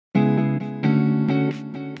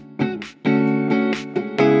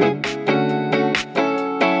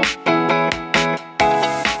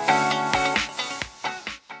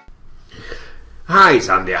Hi, it's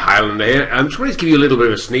Andy Highlander here. I just wanted to give you a little bit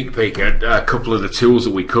of a sneak peek at a couple of the tools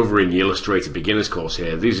that we cover in the Illustrator Beginners course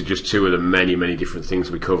here. These are just two of the many different things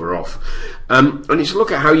we cover off. And it's a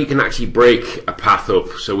look at how you can actually break a path up.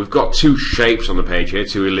 So we've got two shapes on the page here,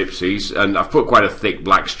 two ellipses, and I've put quite a thick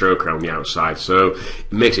black stroke around the outside, so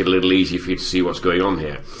it makes it a little easier for you to see what's going on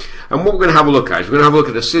here. And what we're going to have a look at is we're going to have a look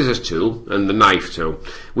at the scissors tool and the knife tool,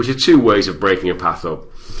 which are two ways of breaking a path up.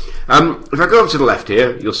 If I go over to the left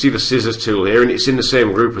here, you'll see the scissors tool here, and it's in the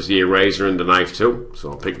same group as the eraser and the knife tool,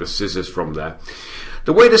 so I'll pick the scissors from there.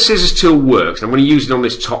 The way the scissors tool works, and I'm going to use it on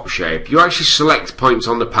this top shape, you actually select points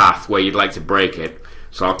on the path where you'd like to break it.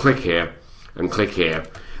 So I'll click here and click here,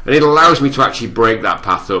 and it allows me to actually break that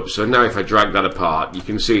path up. So now if I drag that apart, you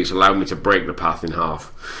can see it's allowed me to break the path in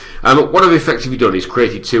half. What I've effectively done is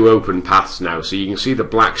created two open paths now, so you can see the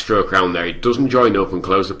black stroke around there. It doesn't join up and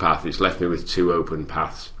close the path, it's left me with two open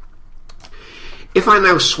paths. If I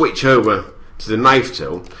now switch over to the knife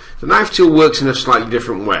tool works in a slightly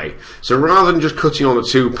different way. So rather than just cutting on the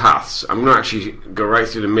two paths, I'm going to actually go right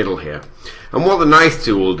through the middle here. And what the knife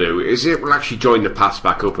tool will do is it will actually join the paths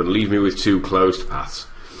back up and leave me with two closed paths.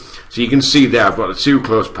 So you can see there I've got the two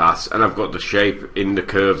closed paths and I've got the shape in the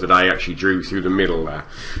curve that I actually drew through the middle there.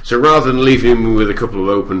 So rather than leaving me with a couple of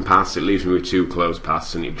open paths, it leaves me with two closed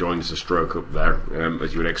paths, and it joins the stroke up there,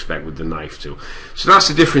 as you would expect with the knife tool. So that's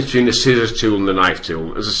the difference between the scissors tool and the knife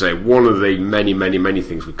tool. As I say, one of the many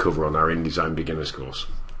things we cover on our InDesign Beginners course.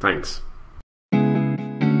 Thanks.